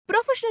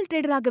Professional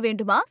trader ஆக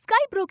வேண்டுமா? Sky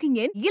broking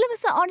இன்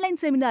இலவச ஆன்லைன்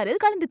செமினாரில்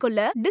கலந்து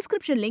கொள்ள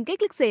டிஸ்கிரிப்ஷன் லிங்கை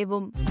கிளிக்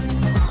செய்யவும்.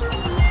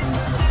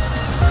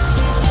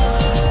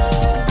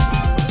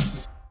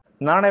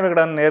 நாணய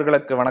விகடன்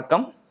நேயர்களுக்கு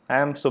வணக்கம்.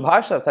 I am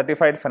Subash, a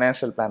certified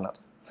financial planner.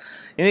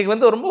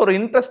 இன்னைக்கு ரொம்ப ஒரு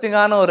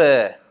இன்ட்ரெஸ்டிங்கான ஒரு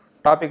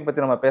டாபிக்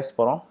பற்றி நம்ம பேச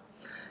போகிறோம்.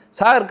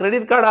 Sir,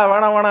 credit கார்டா?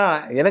 வேணாம்,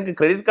 எனக்கு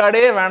கிரெடிட்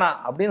கார்டே வேணாம்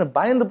அப்படின்னு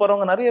பயந்து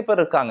போகிறவங்க நிறைய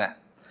பேர் இருக்காங்க.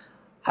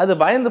 அது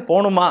பயந்து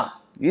போகணுமா?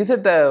 Is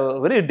it a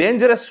very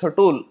dangerous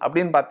tool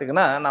அப்படின்னு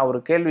பார்த்தீங்கன்னா, நான் ஒரு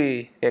கேள்வி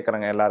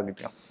கேட்குறேங்க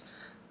எல்லாருக்கிட்டையும்.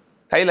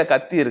 கையில்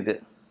கத்தி இருக்குது,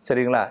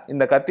 சரிங்களா?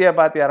 இந்த கத்தியை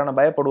பார்த்து யாரான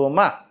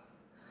பயப்படுவோமா?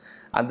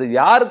 அது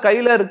யார்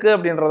கையில் இருக்குது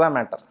அப்படின்றதான்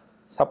மேட்டர்.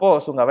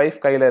 சப்போஸ் உங்கள் ஒய்ஃப்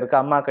கையில்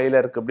இருக்குது, அம்மா கையில்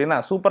இருக்குது அப்படின்னா,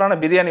 சூப்பரான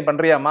பிரியாணி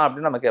பண்ணுறியாம்மா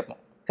அப்படின்னு நம்ம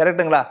கேட்போம்.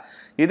 கரெக்டுங்களா?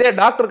 இதே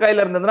டாக்டர்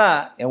கையில் இருந்ததுன்னா,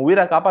 என்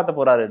உயிரை காப்பாற்ற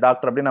போகிறாரு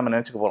டாக்டர் அப்படின்னு நம்ம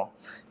நினச்சிக்க போகிறோம்.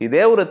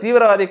 இதே ஒரு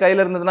தீவிரவாதி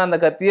கையில் இருந்ததுன்னா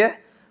அந்த கத்தியை,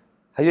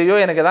 ஐயோ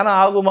எனக்கு எதானே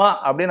ஆகுமா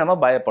அப்படின்னு நம்ம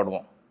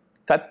பயப்படுவோம்.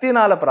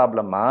 கத்தினால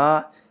ப்ராப்ளமா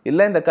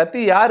இல்லை இந்த கத்தி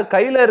யார்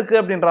கையில் இருக்குது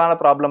அப்படின்றனால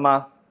ப்ராப்ளமா?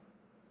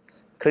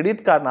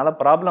 கிரெடிட் கார்டுனால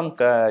ப்ராப்ளம்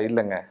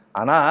இல்லைங்க.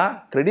 ஆனால்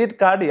கிரெடிட்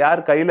கார்டு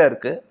யார் கையில்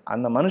இருக்குது,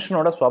 அந்த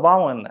மனுஷனோட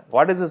ஸ்வபாவம் என்ன,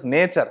 வாட் இஸ் இஸ்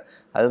நேச்சர்,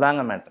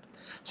 அதுதாங்க matter.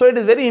 So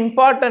it is very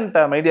important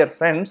my dear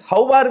friends,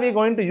 how are we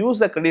going to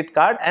use a credit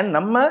card and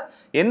நம்ம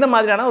எந்த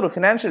மாதிரியான ஒரு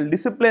ஃபினான்ஷியல்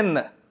டிசிப்ளின்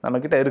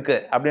நம்மக்கிட்ட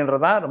இருக்குது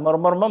அப்படின்றது தான் ரொம்ப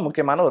ரொம்ப ரொம்ப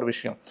முக்கியமான ஒரு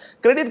விஷயம்.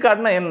 கிரெடிட்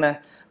கார்டுனா என்ன?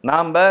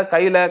 நாம்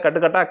கையில்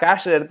கட்டுக்கட்டாக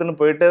கேஷ் எடுத்துன்னு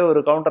போயிட்டு ஒரு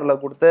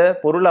கவுண்டரில் கொடுத்து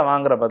பொருளை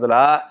வாங்குற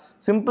பதிலாக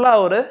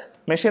சிம்பிளாக ஒரு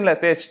மெஷினில்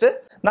தேய்ச்சிட்டு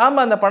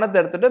நாம் அந்த பணத்தை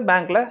எடுத்துகிட்டு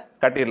பேங்க்கில்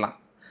கட்டிடலாம்.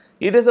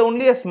 It is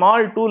only a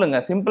small டூலுங்க,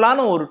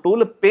 சிம்பிளான ஒரு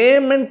டூல்.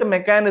 பேமெண்ட்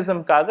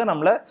மெக்கானிசம்காக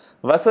நம்மளை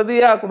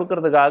வசதியாக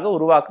கொடுக்கறதுக்காக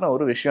உருவாக்குன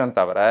ஒரு விஷயம்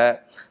தவிர,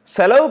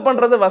 செலவு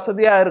பண்ணுறது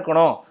வசதியாக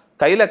இருக்கணும்,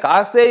 கையில்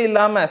காசே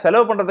இல்லாமல்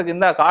செலவு பண்ணுறதுக்கு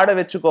இந்த கார்டை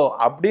வச்சுக்கோ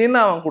அப்படின்னு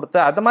அவன் கொடுத்து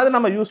அதை மாதிரி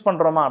நம்ம யூஸ்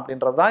பண்ணுறோமா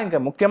அப்படின்றது தான் இங்கே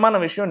முக்கியமான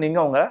விஷயம்.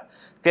 நீங்கள் அவங்க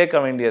கேட்க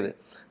வேண்டியது,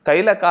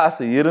 கையில்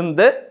காசு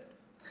இருந்து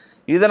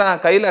இதை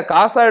நான் கையில்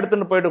காசாக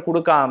எடுத்துகிட்டு போயிட்டு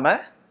கொடுக்காம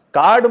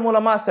கார்டு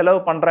மூலமாக செலவு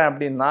பண்ணுறேன்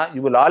அப்படின்னா,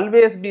 you will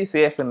always be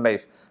safe in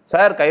life.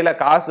 Sir, கையில்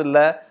காசு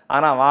இல்லை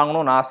ஆனால்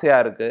வாங்கணும்னு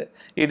ஆசையாக இருக்குது,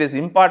 இட் இஸ்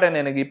இம்பார்ட்டன்ட்,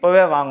 எனக்கு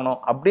இப்போவே வாங்கணும்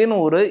அப்படின்னு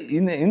ஒரு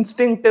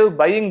இன்ஸ்டிங்க்டிவ்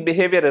பையிங்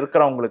பிஹேவியர்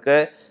இருக்கிறவங்களுக்கு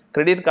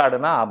கிரெடிட்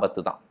கார்டுனா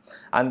ஆபத்து தான்.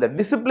 அந்த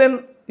discipline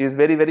is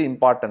very very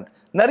important.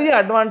 நிறைய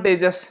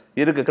அட்வான்டேஜஸ்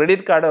இருக்குது.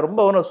 கிரெடிட் கார்டை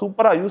ரொம்ப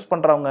சூப்பராக யூஸ்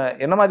பண்ணுறவங்க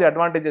என்ன மாதிரி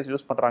அட்வான்டேஜஸ்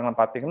யூஸ் பண்ணுறாங்கன்னு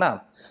பார்த்தீங்கன்னா,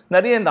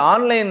 நிறைய இந்த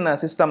ஆன்லைன்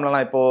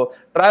சிஸ்டம்லலாம் இப்போது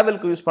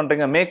ட்ராவலுக்கு யூஸ்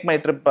பண்ணுறீங்க,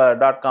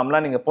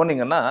 makeMyTrip.comலாம் நீங்கள்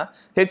போனீங்கன்னா,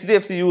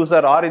 ஹெச்டிஎஃப்சி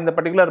யூசர் ஆர் இந்த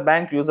particular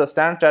bank user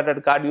standard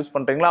chartered card use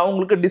பண்ணுறீங்களா,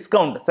 அவங்களுக்கு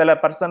டிஸ்கவுண்ட், சில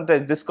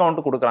பர்சன்டேஜ்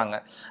டிஸ்கவுண்ட் கொடுக்குறாங்க.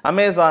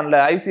 அமேசானில்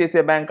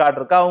ஐசிஐசிஐ பேங்க் கார்டு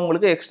இருக்கா,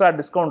 அவங்களுக்கு எக்ஸ்ட்ரா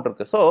டிஸ்கவுண்ட்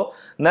இருக்குது. ஸோ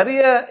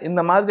நிறைய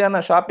இந்த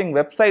மாதிரியான shopping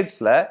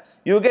வெப்சைட்ஸில்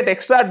you get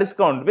extra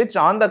discount which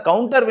on the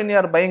counter when you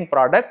are buying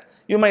product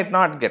you might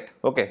not get.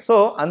 Okay, so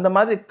அந்த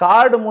மாதிரி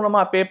கார்டு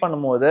மூலமாக பே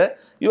பண்ணும்போது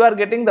you are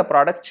getting the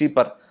product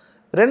cheaper.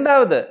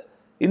 ரெண்டாவது,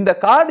 இந்த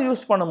கார்டு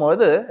யூஸ்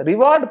பண்ணும்போது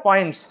ரிவார்ட்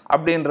பாயிண்ட்ஸ்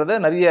அப்படின்றது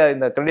நிறைய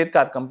இந்த கிரெடிட்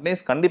கார்டு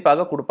கம்பெனிஸ்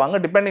கண்டிப்பாக கொடுப்பாங்க,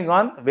 depending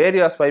on where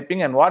you are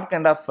swiping and what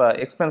kind of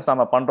expense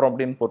நம்ம பண்ணுறோம்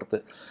அப்படின்னு பொறுத்து.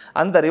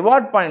 அந்த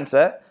ரிவார்ட்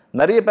பாயிண்ட்ஸை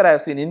நிறைய பேர்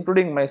have scene,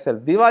 including my self.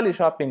 Deepavali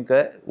ஷாப்பிங்க்கு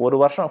ஒரு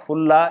வருஷம்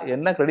ஃபுல்லாக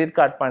என்ன கிரெடிட்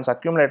கார்டு பாயிண்ட்ஸ்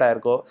அக்யூமுலேட்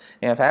ஆகிருக்கோ,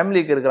 என்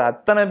ஃபேமிலிக்கு இருக்கிற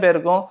அத்தனை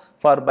பேருக்கும்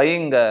for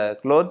buying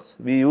clothes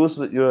we use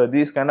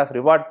these kind of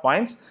reward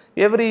points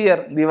every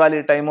year.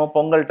 Deepavali டைமோ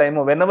Pongal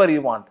டைமோ whenever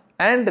you want.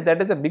 And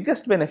that is a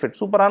biggest benefit,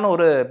 சூப்பரான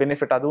ஒரு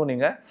பெனிஃபிட், அதுவும்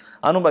நீங்கள்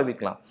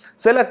அனுபவிக்கலாம்.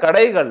 சில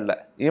கடைகளில்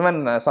even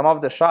some of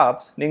the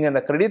shops நீங்கள்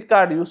இந்த கிரெடிட்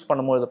கார்டு யூஸ்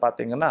பண்ணும்போது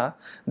பார்த்தீங்கன்னா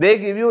they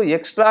give you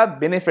extra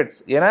benefits.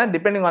 ஏன்னா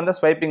depending on the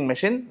swiping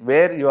machine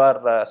where you are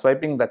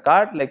swiping the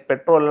card, like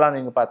பெட்ரோல்லாம்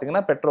நீங்கள்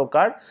பார்த்தீங்கன்னா petrol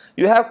card,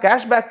 you have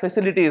cashback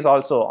facilities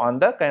also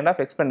on the kind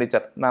of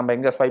expenditure நம்ம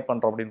எங்கே swipe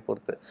பண்ணுறோம் அப்படின்னு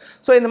பொறுத்து.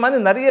 ஸோ இந்த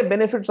மாதிரி நிறைய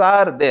பெனிஃபிட்ஸ்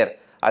ஆர் தேர்.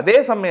 அதே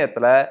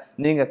சமயத்தில்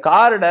நீங்கள்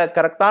கார்டை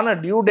கரெக்டான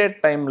டியூ டேட்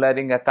டைமில்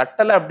நீங்கள்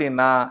கட்டலை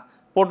அப்படின்னா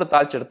போட்டு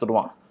தாழ்ச்சி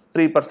எடுத்துடுவான்.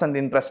 3%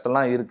 இன்ட்ரெஸ்ட்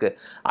எல்லாம் இருக்குது.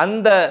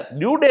 அந்த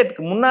டியூ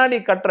டேட்க்கு முன்னாடி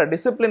கட்டுற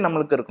டிசிப்ளின்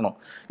நம்மளுக்கு இருக்கணும்.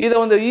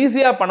 இதை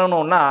ஈஸியாக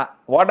பண்ணணும்னா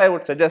what I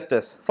would suggest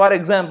is, for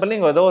example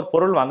நீங்கள் ஏதோ ஒரு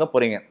பொருள் வாங்க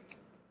போகிறீங்க,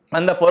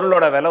 அந்த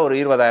பொருளோட விலை ஒரு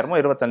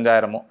 20,000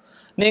 25,000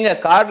 நீங்கள்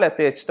கார்டில்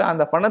தேய்ச்சிட்டு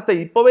அந்த பணத்தை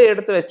இப்போவே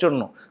எடுத்து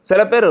வச்சிடணும்.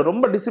 சில பேர்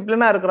ரொம்ப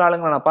டிசிப்ளினாக இருக்கிற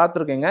ஆளுங்களை நான்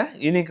பார்த்துருக்கேங்க,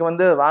 இன்னைக்கு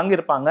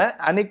வாங்கியிருப்பாங்க,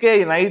 அன்றைக்கே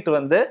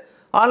நைட்டு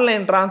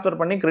ஆன்லைன் ட்ரான்ஸ்ஃபர்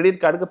பண்ணி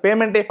கிரெடிட் கார்டுக்கு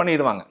பேமெண்ட்டே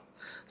பண்ணிடுவாங்க.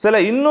 சில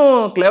இன்னும்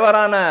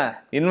கிளவரான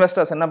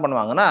இன்வெஸ்டர்ஸ் என்ன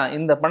பண்ணுவாங்கன்னா,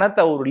 இந்த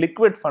பணத்தை ஒரு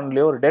லிக்விட்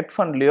ஃபண்ட்லையோ ஒரு டெட்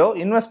ஃபண்ட்லையோ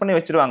இன்வெஸ்ட் பண்ணி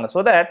வச்சிருவாங்க. ஸோ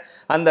தட்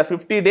அந்த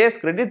 50 days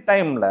கிரெடிட்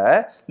டைமில்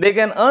they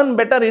can earn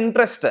better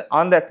interest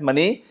on that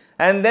money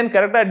and then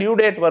கரெக்டாக டியூ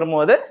டேட்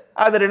வரும்போது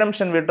அதை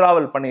ரிடம்ஷன்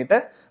விட்ராவல் பண்ணிவிட்டு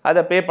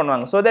அதை பே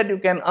பண்ணுவாங்க. So that you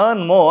can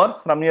earn more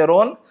from your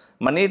own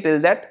money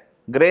till that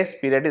grace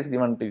period is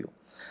given to you.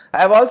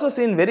 I have also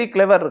scene very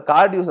clever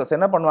card users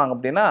என்ன பண்ணுவாங்க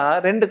அப்படின்னா,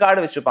 2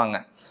 card வச்சுப்பாங்க.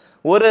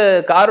 ஒரு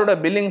காரோட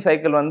பில்லிங்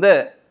சைக்கிள்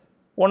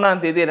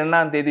 1ஆம் தேதி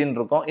 2ஆம் தேதின்னு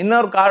இருக்கும்.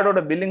 இன்னொரு கார்டோட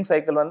பில்லிங்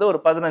சைக்கிள் வந்து ஒரு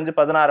 15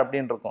 16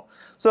 அப்படின்னு இருக்கும்.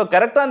 ஸோ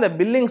கரெக்டாக அந்த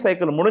பில்லிங்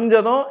சைக்கிள்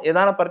முடிஞ்சதும்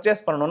எதான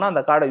பர்ச்சேஸ் பண்ணணும்னா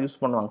அந்த கார்டை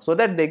யூஸ் பண்ணுவாங்க. So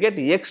that they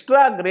get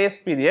extra grace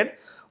period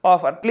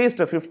of at least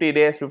 50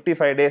 days,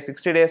 55 days,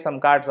 60 days some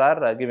cards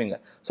are giving.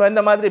 So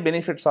இந்த மாதிரி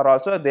benefits are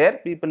also there,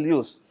 people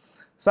use.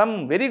 Some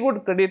very good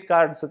credit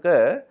cards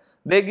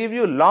they give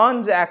you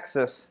launch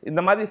access.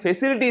 இந்த மாதிரி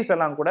facilities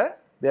எல்லாம் கூட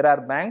there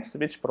are banks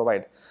which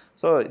provide.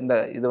 So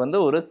இது வந்து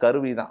ஒரு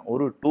கருவி தான்,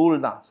 ஒரு டூல்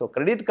தான். ஸோ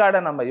கிரெடிட்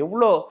கார்டை நம்ம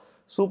எவ்வளோ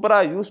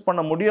சூப்பராக யூஸ்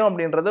பண்ண முடியும்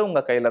அப்படின்றது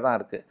உங்கள் கையில் தான்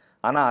இருக்குது.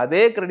 ஆனால்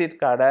அதே கிரெடிட்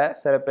கார்டை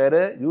சில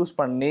பேர் யூஸ்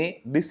பண்ணி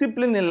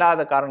டிசிப்ளின்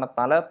இல்லாத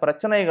காரணத்தால்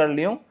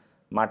பிரச்சனைகள்லையும்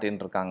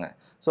மாட்டின்னு இருக்காங்க.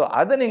 ஸோ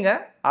அதை நீங்கள்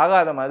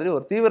ஆகாத மாதிரி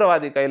ஒரு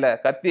தீவிரவாதி கையில்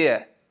கத்தியை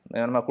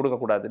நம்ம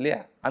கொடுக்கக்கூடாது இல்லையா?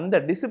 அந்த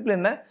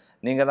டிசிப்ளினை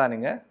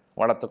நீங்கள்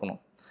வளர்த்துக்கணும்.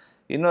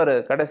 இன்னொரு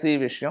கடைசி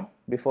விஷயம்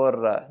before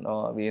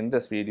we end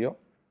this video,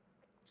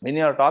 when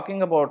you are talking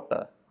about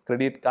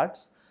credit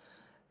cards,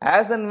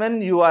 as and when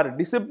you are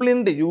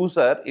disciplined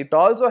user, it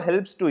also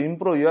helps to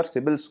improve your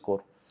CIBIL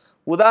score.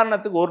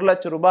 உதாரணத்துக்கு 1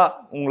 லட்சம் ரூபாய்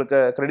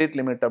உங்களுக்கு கிரெடிட்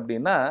லிமிட்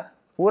அப்படின்னா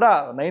பூரா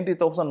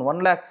 90,000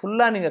 1 lakh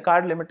ஃபுல்லாக நீங்கள்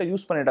கார்டு லிமிட்டை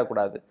use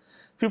பண்ணிடக்கூடாது.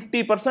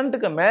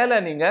 50%க்கு மேலே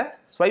நீங்கள்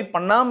ஸ்வைப்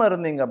பண்ணாமல்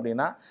இருந்தீங்க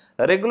அப்படின்னா,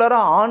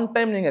 ரெகுலராக ஆன்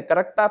டைம் நீங்கள்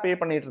கரெக்டாக பே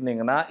பண்ணிட்டு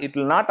இருந்தீங்கன்னா it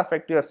will not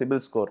affect your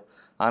CIBIL score.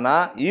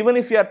 ஆனால் even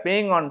if you are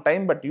paying on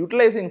time but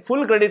utilising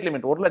full credit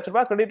limit, 1 லட்ச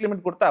ரூபாய் கிரெடிட்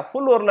லிமிட் கொடுத்தா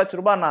ஃபுல் 1 லட்ச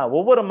ரூபாய் நான்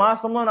ஒவ்வொரு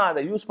மாதமும் நான்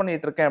அதை யூஸ்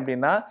பண்ணிட்டு இருக்கேன்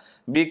அப்படின்னா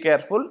be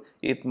careful,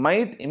 it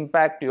might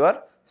impact your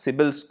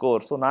CIBIL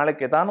score. So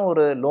நாளைக்கு ஏதான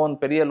ஒரு லோன்,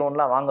 பெரிய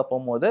லோன்லாம் வாங்க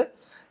போகும்போது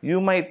you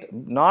might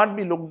not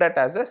be looked at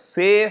as a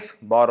safe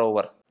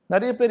borrower.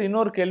 நிறைய பேர்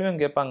இன்னொரு கேள்வியும்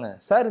கேட்பாங்க,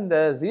 சார் இந்த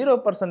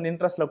 0%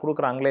 இன்ட்ரெஸ்ட்டில்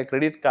கொடுக்குறாங்களே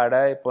கிரெடிட்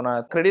கார்டை, இப்போ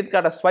நான் கிரெடிட்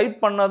கார்டை ஸ்வைப்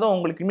பண்ணதும்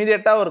உங்களுக்கு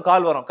இமீடியட்டாக ஒரு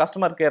கால் வரும்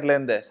customer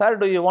கேர்லேருந்து, sir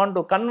to you want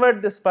to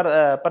convert this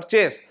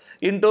purchase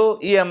into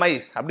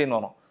EMIs அப்படின்னு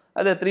வரும்.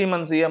 அது 3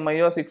 months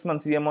இஎம்ஐயோ 6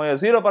 months இஎம்ஐயோ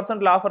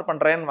 0%ல் ஆஃபர்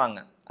பண்ணுறேன்னு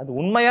வாங்க. அது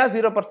உண்மையாக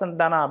 0%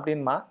 தானா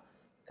அப்படின்மா?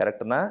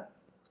 கரெக்டு தான்,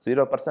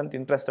 0%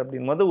 இன்ட்ரெஸ்ட்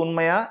அப்படின்போது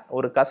உண்மையாக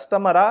ஒரு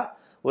கஸ்டமராக,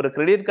 ஒரு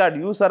credit card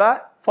யூஸராக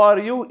for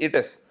you it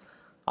is.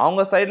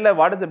 அவங்க சைடில்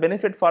what is the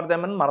benefit for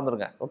தெம்னு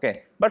மறந்துடுங்க, okay.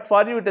 But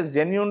for you it is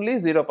genuinely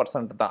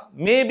 0% தான்.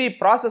 மேபி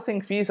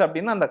ப்ராசஸிங் ஃபீஸ்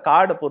அப்படின்னு அந்த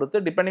கார்டு பொறுத்து,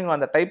 depending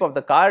on the type of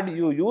the card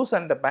you use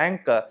and the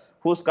bank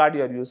whose card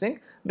you are using,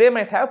 they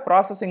might have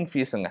processing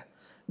ஃபீஸுங்க,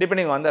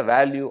 depending on the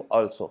value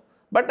also.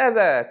 But as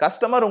a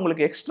customer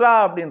உங்களுக்கு extra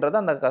அப்படின்றது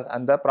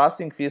அந்த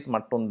processing fees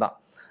மட்டும்தான்.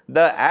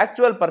 The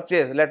actual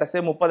purchase,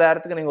 லேட்டஸ்டே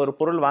 30,000க்கு நீங்கள் ஒரு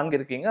பொருள்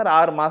வாங்கியிருக்கீங்க, ஒரு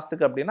 6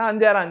 மாதத்துக்கு அப்படின்னா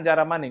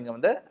 5,000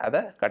 நீங்கள்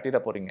அதை கட்டிட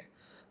போகிறீங்க.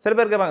 சில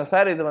பேர் கேட்பாங்க,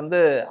 சார் இது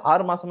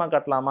 6 மாதமாக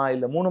கட்டலாமா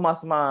இல்லை 3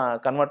 மாதமாக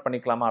கன்வெர்ட்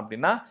பண்ணிக்கலாமா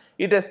அப்படின்னா,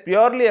 it is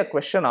purely a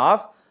question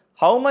of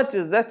how much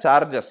is the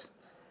charges.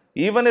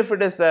 Even if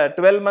it is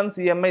 12 months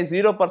EMI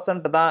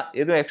 0% தான்,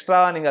 எதுவும் எக்ஸ்ட்ரா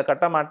நீங்கள்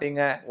கட்ட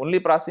மாட்டீங்க, ஒன்லி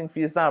ப்ராசஸிங்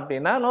ஃபீஸ் தான்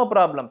அப்படின்னா no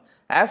problem,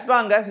 as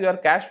long as your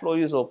cash flow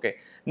is okay.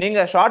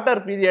 நீங்கள்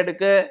shorter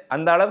பீரியடுக்கு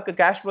அந்த அளவுக்கு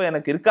கேஷ் ஃப்ளோ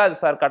எனக்கு இருக்காது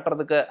சார்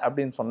கட்டுறதுக்கு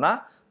அப்படின்னு சொன்னால்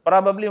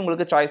ப்ராபப்ளி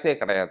உங்களுக்கு சாய்ஸே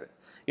கிடையாது.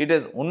 It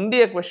is only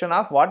a question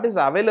of what is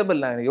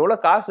available, எவ்வளோ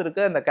காசு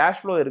இருக்குது, அந்த கேஷ்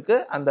ஃப்ளோ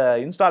இருக்குது அந்த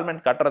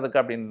இன்ஸ்டால்மெண்ட் கட்டுறதுக்கு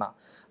அப்படின்னு தான்.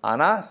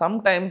 ஆனால்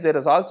சம்டைம்ஸ் தேர்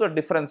இஸ் ஆல்சோ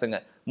டிஃப்ரென்ஸுங்க.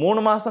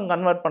 3 மாதம்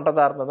கன்வெர்ட்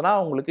பண்ணுறதா இருந்ததுன்னா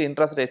உங்களுக்கு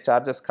இன்ட்ரெஸ்ட் ரேட்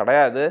சார்ஜஸ்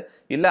கிடையாது.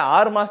 இல்லை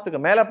 6 மாதத்துக்கு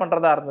மேலே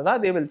பண்ணுறதா இருந்ததுன்னா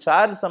they will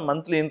charge some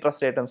monthly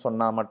interest ரேட்னு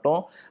சொன்னால் மட்டும்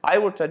I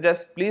would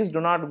suggest please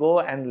to not go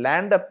and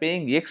land up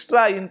paying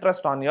extra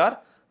interest on your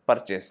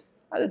purchase.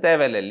 அது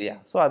தேவையில்லை இல்லையா?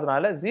 ஸோ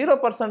அதனால்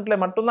 0%ல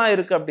மட்டும்தான்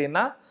இருக்குது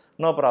அப்படின்னா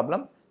no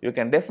problem. You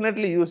can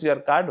definitely use your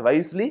card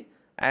wisely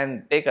and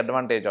take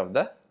advantage of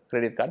the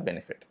credit card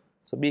benefit.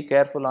 So be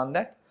careful on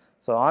that.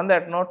 So on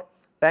that note,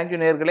 thank you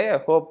நேயர்களே. I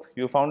hope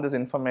you found this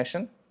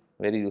information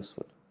very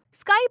useful.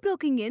 Sky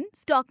broking in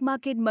stock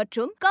market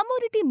மற்றும்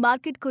commodity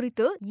market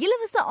குறித்து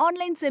இலவச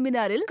online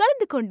செமினாரில்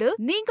கலந்து கொண்டு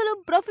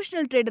நீங்களும்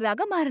professional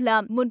ட்ரேடராக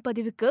மாறலாம்.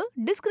 முன்பதிவுக்கு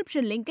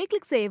description லிங்கை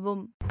click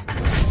செய்யவும்.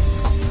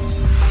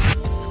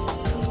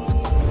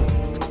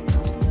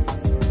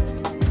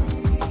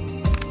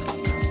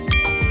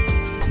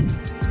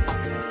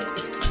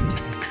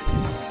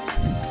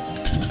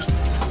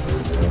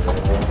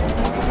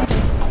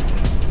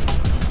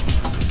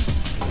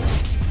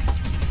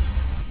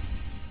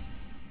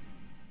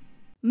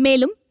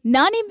 மேலும்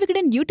நானே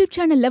விகடன் யூடியூப்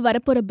சேனல்ல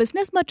வரப்போற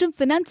பிசினஸ் மற்றும்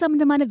ஃபினான்ஸ்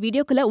சம்பந்தமான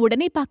வீடியோக்களை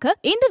உடனே பார்க்க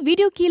இந்த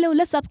வீடியோ கீழே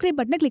உள்ள சப்ஸ்கிரைப்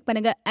பட்டனை கிளிக்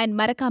பண்ணுங்க அண்ட்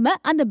மறக்காம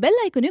அந்த பெல்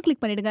ஐக்கனையும்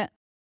கிளிக் பண்ணிடுங்க.